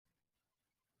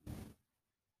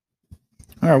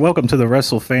All right, welcome to the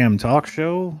Wrestle Fam Talk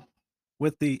Show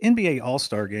with the NBA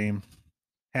All-Star Game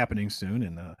happening soon,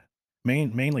 and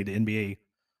mainly the NBA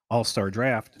All-Star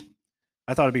Draft.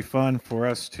 I thought it'd be fun for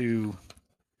us to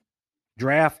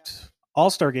draft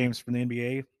All-Star games from the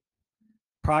NBA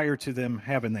prior to them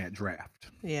having that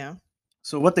draft. Yeah.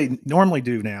 So what they normally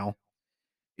do now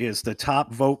is the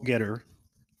top vote getter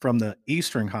from the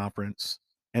Eastern Conference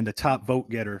and the top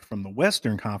vote getter from the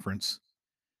Western Conference,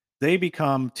 they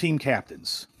become team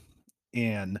captains.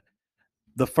 And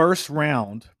the first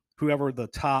round, whoever the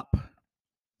top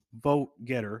vote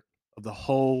getter of the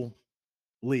whole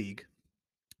league,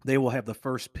 they will have the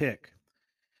first pick.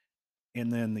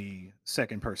 And then the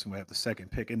second person will have the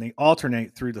second pick. And they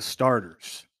alternate through the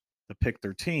starters to pick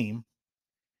their team.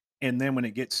 And then when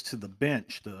it gets to the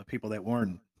bench, the people that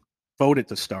weren't voted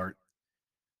to start,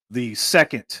 the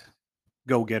second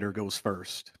go getter goes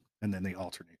first. And then they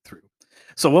alternate through.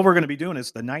 So, what we're going to be doing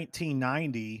is the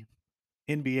 1990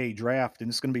 NBA draft. And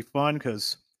it's going to be fun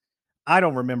because I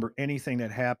don't remember anything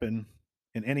that happened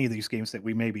in any of these games that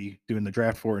we may be doing the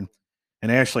draft for. And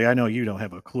Ashley, I know you don't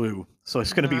have a clue, so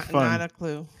it's going to be Not fun. a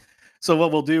clue. So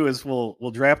what we'll do is we'll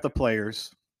draft the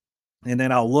players, and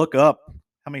then I'll look up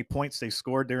how many points they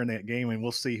scored during that game, and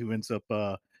we'll see who ends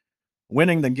up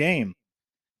winning the game.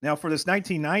 Now for this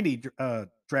 1990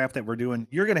 draft that we're doing,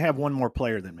 you're going to have one more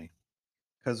player than me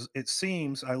because it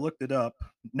seems I looked it up,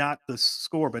 not the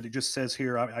score, but it just says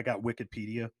here I got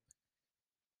Wikipedia,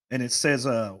 and it says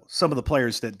some of the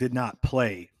players that did not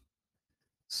play.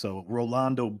 So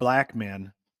Rolando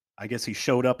Blackman, I guess he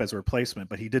showed up as a replacement,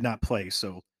 but he did not play.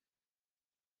 So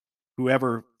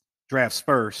whoever drafts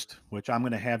first, which I'm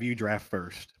going to have you draft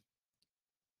first,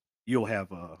 you'll have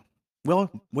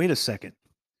well, wait a second.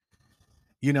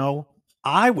 You know,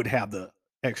 I would have the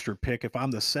extra pick if I'm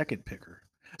the second picker.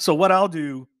 So what I'll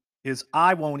do is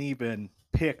I won't even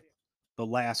pick the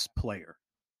last player.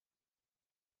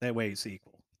 That way it's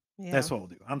equal. Yeah. That's what we'll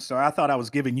do. I'm sorry. I thought I was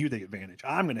giving you the advantage.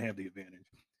 I'm going to have the advantage.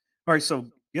 All right. So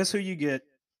guess who you get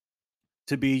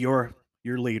to be your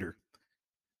leader?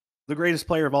 The greatest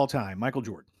player of all time, Michael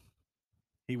Jordan.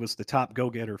 He was the top go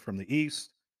getter from the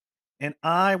East. And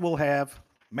I will have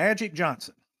Magic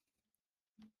Johnson.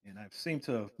 And I seem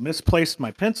to have misplaced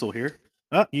my pencil here.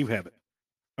 Oh, you have it.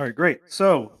 All right, great.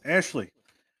 So, Ashley,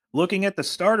 looking at the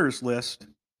starters list,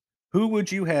 who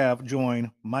would you have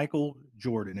join Michael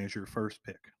Jordan as your first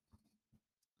pick?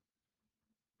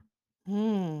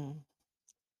 Hmm.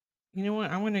 You know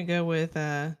what? I'm gonna go with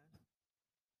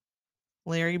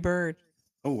Larry Bird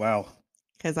Oh, wow.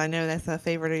 because I know that's a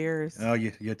favorite of yours. Oh,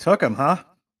 you took him, huh?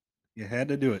 You had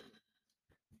to do it.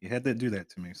 You had to do that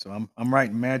to me. So I'm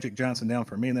writing Magic Johnson down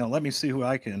for me. Now let me see who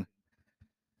I can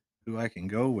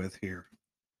go with here.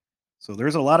 So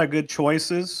there's a lot of good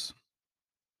choices.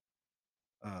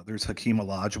 There's Hakeem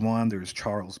Olajuwon. There's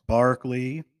Charles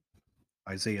Barkley,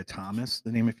 Isaiah Thomas,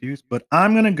 the name a few. But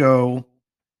I'm going to go.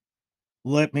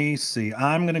 Let me see.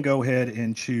 I'm going to go ahead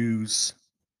and choose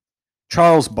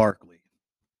Charles Barkley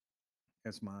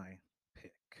as my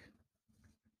pick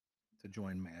to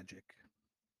join Magic.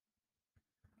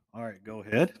 All right, go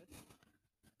ahead.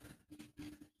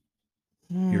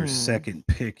 Your Hmm. second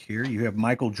pick here. You have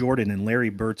Michael Jordan and Larry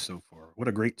Bird so far. What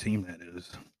a great team that is.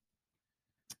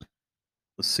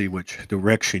 Let's see which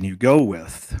direction you go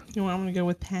with. You know what? I'm gonna go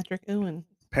with Patrick Owen.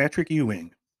 Patrick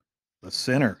Ewing, the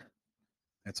center.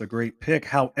 That's a great pick.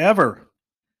 However,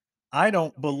 I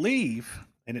don't believe,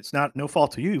 and it's not no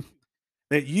fault to you,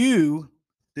 that you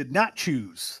did not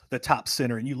choose the top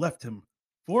center and you left him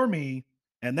for me,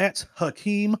 and that's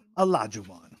Hakeem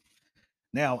Olajuwon.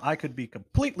 Now, I could be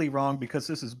completely wrong because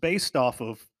this is based off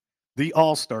of the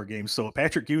All-Star game. So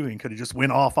Patrick Ewing could have just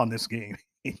went off on this game.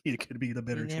 He could be the You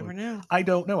better choice. never know. I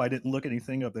don't know. I didn't look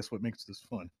anything up. That's what makes this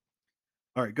fun.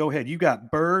 All right, go ahead. You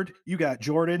got Bird, you got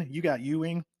Jordan, you got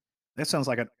Ewing. That sounds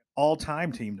like an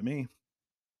all-time team to me.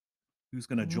 Who's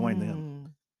going to join them? Hmm.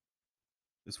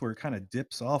 This is where it kind of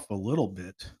dips off a little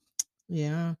bit.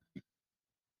 Yeah.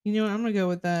 You know what? I'm gonna go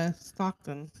with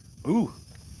Stockton. Ooh,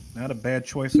 not a bad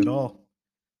choice at all.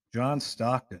 John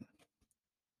Stockton.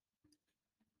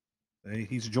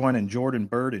 He's joining Jordan,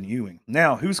 Bird, and Ewing.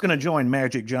 Now, who's going to join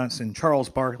Magic Johnson, Charles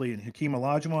Barkley, and Hakeem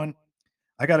Olajuwon?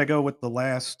 I got to go with the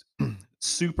last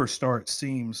superstar, it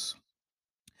seems,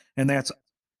 and that's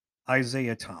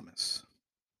Isaiah Thomas.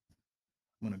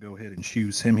 I'm going to go ahead and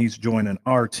choose him. He's joining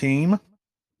our team.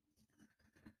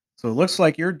 So it looks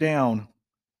like you're down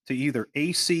to either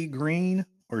AC Green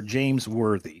or James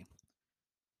Worthy.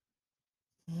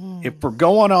 If Hmm. we're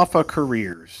going off of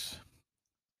careers,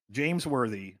 James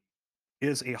Worthy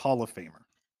is a Hall of Famer.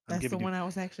 I'm That's the giving you. one I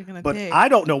was actually gonna But pick. I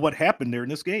don't know what happened there in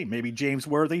this game. Maybe James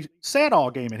Worthy sat all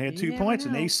game and had You two never points,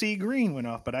 and know. AC Green went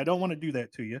off. But I don't want to do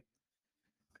that to you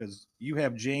because you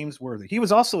have James Worthy. He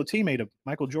was also a teammate of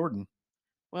Michael Jordan,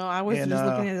 Well, I was and just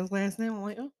looking at his last name. I'm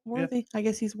like, oh, yeah, worthy. I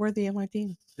guess he's worthy of my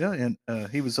team. yeah, and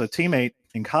he was a teammate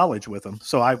in college with him.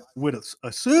 So I would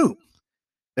assume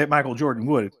that Michael Jordan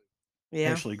would Yeah.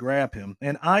 actually grab him,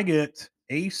 and I get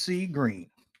AC Green.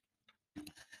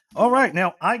 All right,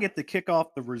 now I get to kick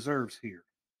off the reserves here.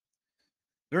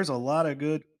 There's a lot of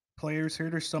good players here.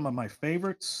 There's some of my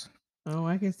favorites. Oh,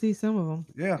 I can see some of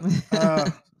Yeah, them.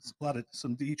 a lot of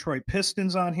some Detroit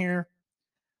Pistons on here,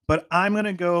 but I'm going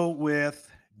to go with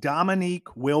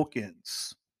Dominique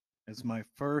Wilkins as my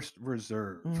first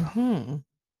reserve. hmm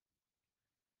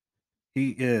He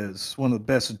is one of the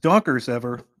best dunkers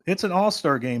ever. It's an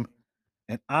All-Star game,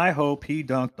 and I hope he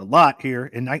dunked a lot here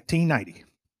in 1990.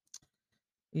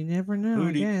 You never know, I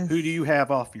Who do guess. you have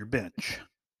off your bench?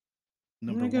 I'm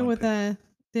Number gonna go one with pick.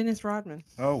 Dennis Rodman.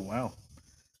 Oh wow,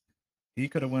 he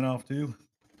could have went off too.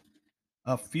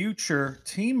 A future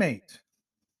teammate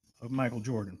of Michael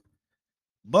Jordan.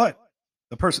 But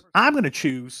the person I'm going to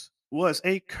choose was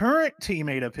a current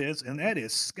teammate of his, and that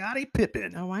is Scottie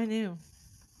Pippen. Oh, I knew.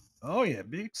 Oh, yeah,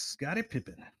 big Scottie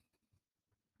Pippen.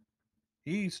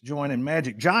 He's joining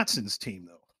Magic Johnson's team,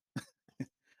 though,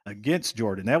 against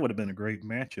Jordan. That would have been a great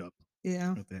matchup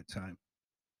Yeah. at that time.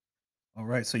 All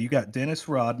right, so you got Dennis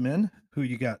Rodman. Who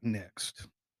you got next?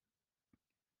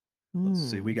 Let's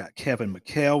see. We Hmm. got Kevin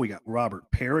McHale. We got Robert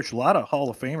Parrish. A lot of Hall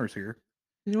of Famers here.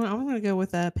 You know what? I'm gonna go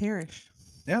with Parrish.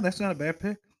 Yeah, that's not a bad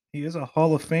pick. He is a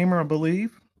Hall of Famer, I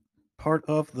believe, part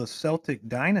of the Celtic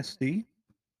dynasty.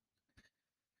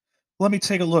 Let me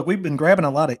take a look. We've been grabbing a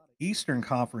lot of Eastern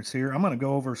Conference here. I'm going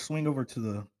to swing over to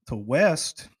the to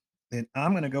West, and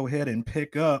I'm going to go ahead and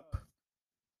pick up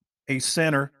a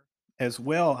center as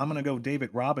well. I'm going to go David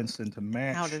Robinson to How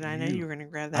match did I know you you. were gonna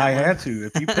grab I that one? had to.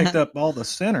 If you picked up all the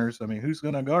centers, I mean, who's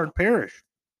going to guard Parrish?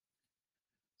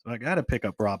 So I got to pick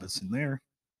up Robinson there.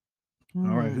 All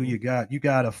right, who Hmm. you got? You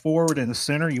got a forward and a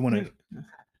center. You want to?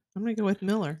 I'm gonna go with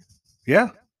Miller. Yeah,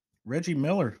 Reggie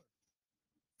Miller,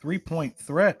 3-point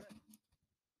threat.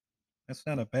 That's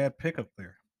not a bad pickup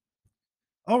there.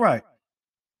 All right,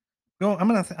 go.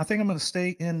 I think I'm gonna stay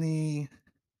in the.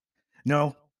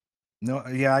 No, no.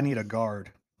 Yeah, I need a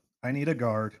guard. I need a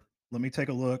guard. Let me take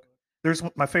a look. There's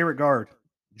my favorite guard,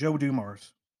 Joe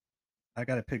Dumars. I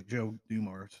got to pick Joe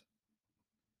Dumars.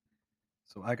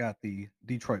 So I got the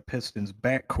Detroit Pistons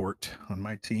backcourt on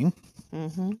my team.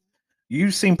 Mm-hmm. You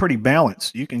seem pretty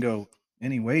balanced. You can go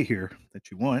any way here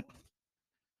that you want.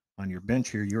 On your bench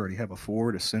here, you already have a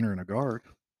forward, a center, and a guard.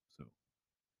 So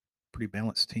pretty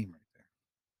balanced team right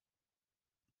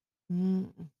there.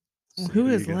 Mm. Let's see Who who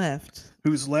you is got. left?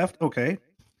 Who's left? Okay,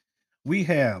 we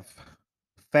have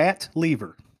Fat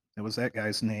Lever. That was that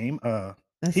guy's name.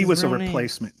 That's He his was a real name.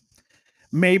 replacement.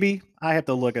 Maybe I have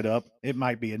to look it up. It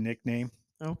might be a nickname,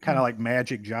 kind Okay. of like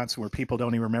Magic Johnson, where people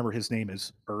don't even remember his name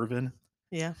is Irvin.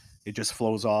 Yeah. It just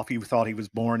flows off. He thought he was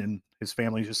born, and his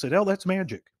family just said, "Oh, that's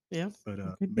Magic." Yeah. But It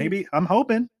could be. maybe I'm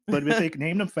hoping. But if they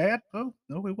named him Fat, oh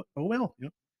no, oh well. You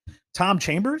know. Tom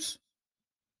Chambers,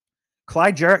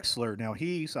 Clyde Drexler. Now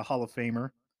he's a Hall of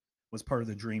Famer. Was part of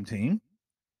the Dream Team.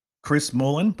 Chris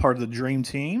Mullen, part of the Dream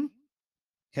Team.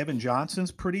 Kevin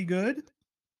Johnson's pretty good.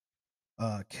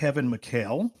 Kevin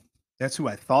McHale. That's who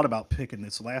I thought about picking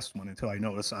this last one until I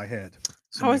noticed I had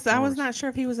so many I was fours. not sure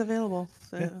if he was available.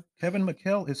 Yeah, So Kevin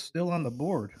McHale is still on the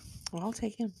board. well, I'll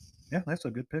take him. Yeah, that's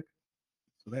a good pick.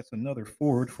 So that's another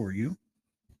forward for you.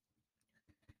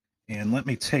 And let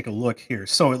me take a look here.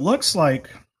 So it looks like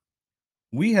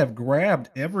we have grabbed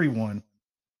everyone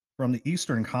from the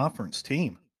Eastern Conference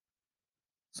team.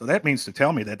 So that means to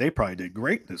tell me that they probably did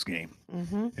great this game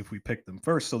Mm-hmm. if we picked them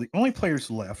first. So the only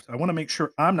players left, I want to make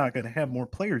sure I'm not going to have more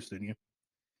players than you.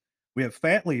 We have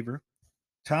Fat Lever,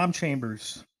 Tom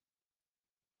Chambers,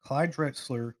 Clyde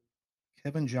Drexler,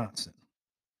 Kevin Johnson.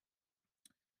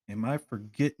 Am I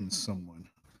forgetting someone?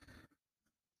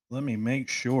 Let me make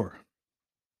sure.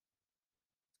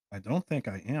 I don't think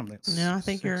I am. No, That's I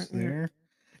think six you're there.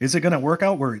 Is it going to work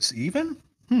out where it's even?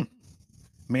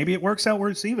 Maybe it works out where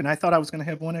it's even. I thought I was going to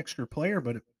have one extra player,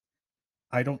 but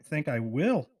I don't think I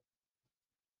will.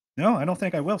 No, I don't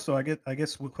think I will. So I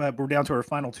guess we're down to our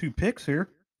final two picks here.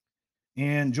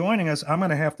 And joining us, I'm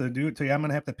going to have to do it to you. I'm going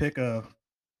to have to pick a.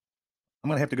 I'm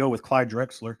going to have to go with Clyde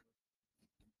Drexler.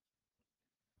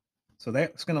 So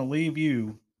that's going to leave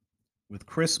you with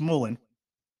Chris Mullen,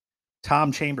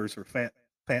 Tom Chambers, or Fat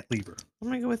Lever. I'm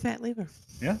gonna go with Fat Lever.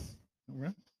 Yeah. All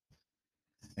right.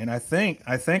 And I think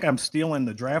I'm stealing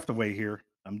the draft away here.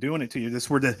 I'm doing it to you.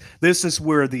 This is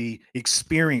where the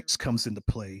experience comes into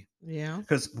play. Yeah.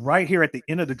 Because right here at the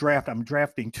end of the draft, I'm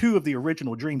drafting two of the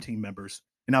original Dream Team members,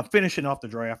 and I'm finishing off the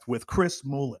draft with Chris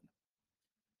Mullen,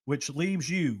 which leaves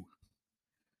you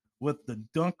with the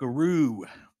Dunkaroo.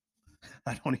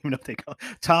 I don't even know if they call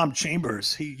Tom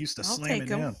Chambers. He used to I'll slam take it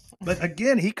him. in. But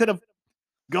again, he could have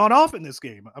gone off in this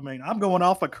game. I mean, I'm going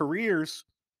off of careers,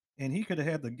 and he could have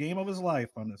had the game of his life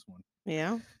on this one.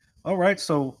 Yeah. All right,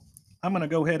 so I'm going to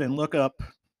go ahead and look up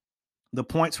the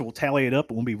points. We'll tally it up,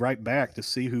 and we'll be right back to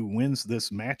see who wins this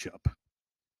matchup.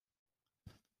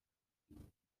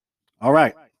 All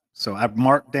right, so I've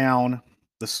marked down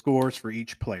the scores for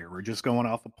each player. We're just going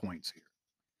off of points here.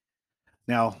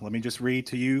 Now, let me just read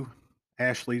to you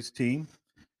Ashley's team.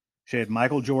 She had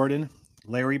Michael Jordan,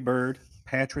 Larry Bird,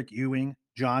 Patrick Ewing,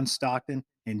 John Stockton,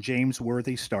 and James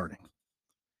Worthy starting.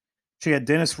 She had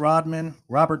Dennis Rodman,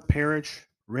 Robert Parrish,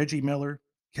 Reggie Miller,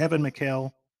 Kevin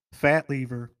McHale, Fat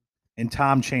Lever, and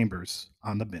Tom Chambers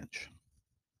on the bench.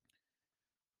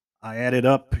 I added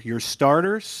up your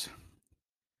starters.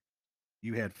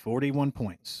 You had 41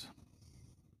 points. All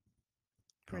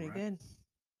Pretty right. good.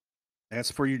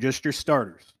 That's for you, just your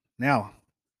starters. Now,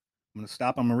 I'm going to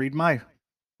stop. I'm going to read my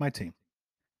team.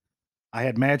 I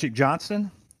had Magic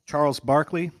Johnson, Charles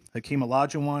Barkley, Hakeem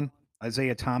Olajuwon,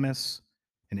 Isaiah Thomas,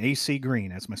 and AC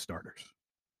Green as my starters.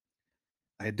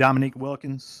 I had Dominique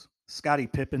Wilkins, Scottie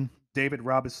Pippen, David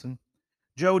Robinson,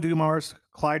 Joe Dumars,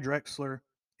 Clyde Drexler,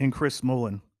 and Chris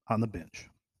Mullin on the bench.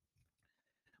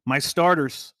 My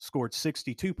starters scored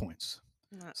 62 points.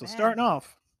 Not So bad. starting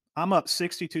off, I'm up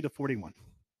 62 to 41.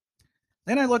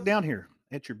 Then I look down here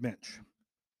at your bench.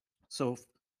 So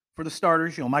for the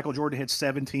starters, Michael Jordan had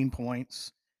 17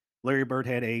 points, Larry Bird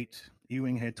had 8,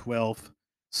 Ewing had 12,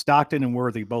 Stockton and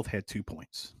Worthy both had 2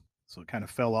 points. So it kind of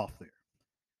fell off there.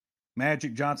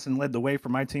 Magic Johnson led the way for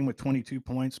my team with 22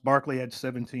 points. Barkley had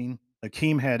 17.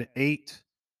 Akeem had 8.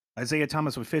 Isaiah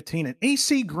Thomas with 15. And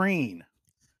AC Green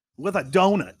with a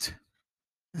donut.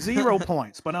 0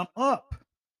 points. But I'm up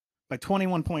by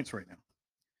 21 points right now.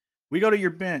 We go to your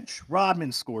bench.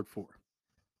 Rodman scored 4.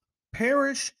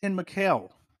 Parrish and McHale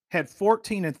had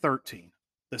 14 and 13.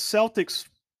 The Celtics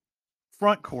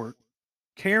front court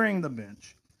carrying the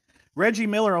bench. Reggie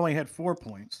Miller only had 4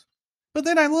 points. But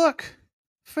then I look,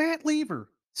 Fat Lever,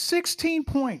 16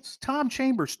 points. Tom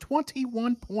Chambers,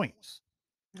 21 points.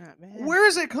 Not bad. Where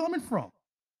is it coming from?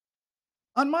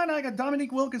 On mine, I got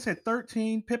Dominique Wilkins had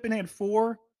 13, Pippen had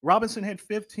 4, Robinson had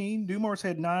 15, Dumars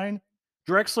had 9,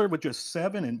 Drexler with just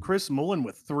 7, and Chris Mullin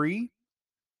with 3.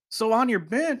 So on your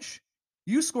bench,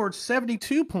 you scored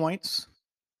 72 points,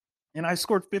 and I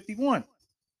scored 51.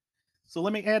 So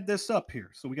let me add this up here.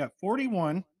 So we got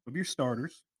 41 of your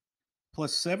starters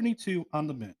plus 72 on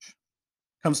the bench.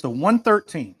 Comes to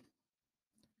 113.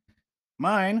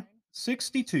 Mine,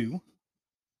 62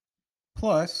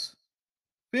 plus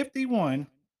 51,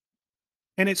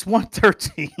 and it's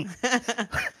 113.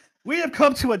 We have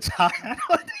come to a tie.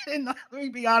 Let me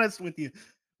be honest with you.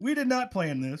 We did not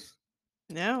plan this.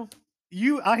 No.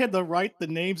 I had to write the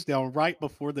names down right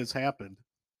before this happened.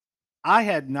 I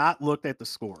had not looked at the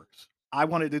scores. I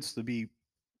wanted this to be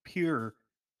pure.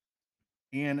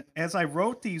 And as I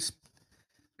wrote these,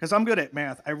 because I'm good at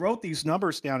math, I wrote these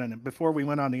numbers down, and before we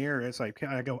went on the air,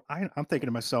 I'm thinking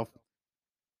to myself,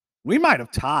 we might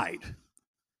have tied.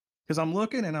 Because I'm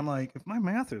looking and I'm like, if my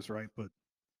math is right, but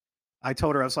I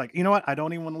told her, I was like, you know what? I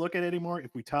don't even want to look at it anymore.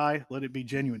 If we tie, let it be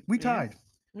genuine. We Yeah. tied.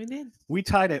 We did. We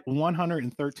tied at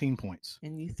 113 points.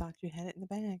 And you thought you had it in the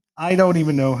bag. I don't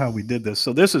even know how we did this.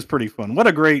 So this is pretty fun. What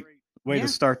a great way Yeah. to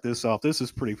start this off. This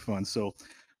is pretty fun. So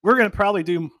we're going to probably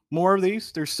do more of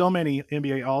these. There's so many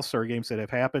NBA All-Star games that have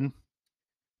happened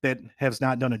that has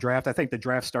not done a draft. I think the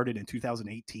draft started in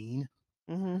 2018,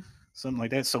 Mm-hmm. something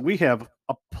like that. So we have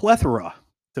a plethora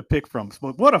to pick from.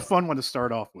 But what a fun one to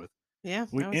start off with. Yeah,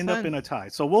 We that was end fun. up in a tie.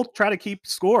 So we'll try to keep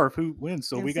score of who wins.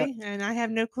 So and we got see, and I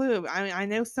have no clue. I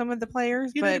know some of the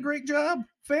players, you did a but great job.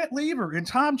 Fat Lever and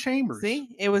Tom Chambers. see,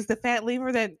 it was the fat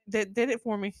lever that did it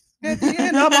for me. At the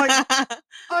end, I'm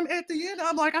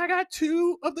like, I got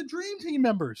 2 of the Dream Team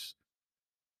members.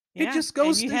 yeah, It just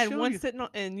goes and you to had show one you. sitting on,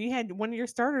 and you had one of your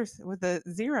starters with a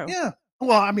 0. Yeah.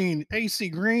 Well, I mean, AC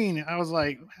Green, I was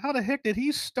like, how the heck did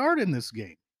he start in this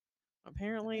game?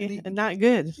 Apparently, And not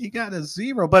good. he got a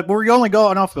 0, but we're only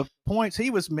going off of points.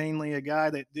 He was mainly a guy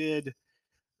that did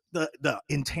the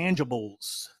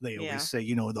intangibles. They Yeah. always say,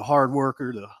 the hard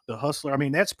worker, the hustler. I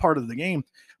mean, that's part of the game,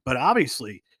 but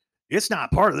obviously, it's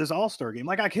not part of this All Star game.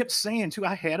 Like I kept saying too,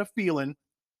 I had a feeling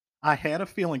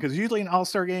because usually an All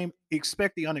Star game,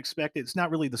 expect the unexpected. It's not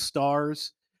really the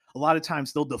stars. A lot of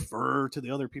times they'll defer to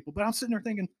the other people, but I'm sitting there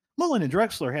thinking, Mullen and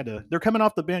Drexler had to. They're coming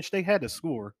off the bench. They had to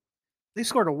score. They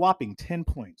scored a whopping 10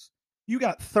 points. You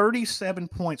got 37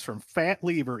 points from Fat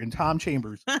Lever and Tom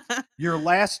Chambers, your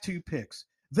last two picks.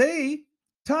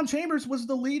 Tom Chambers was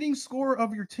the leading scorer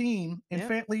of your team, and Yep.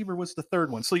 Fat Lever was the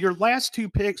third one. So your last two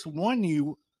picks won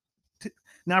you,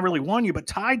 not really won you, but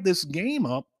tied this game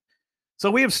up. So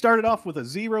we have started off with a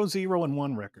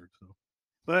 0-0-1 record. So,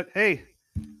 but hey,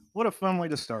 what a fun way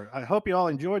to start. I hope you all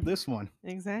enjoyed this one.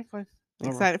 Exactly. All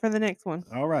right. Excited for the next one.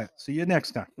 All right. See you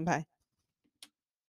next time. Bye.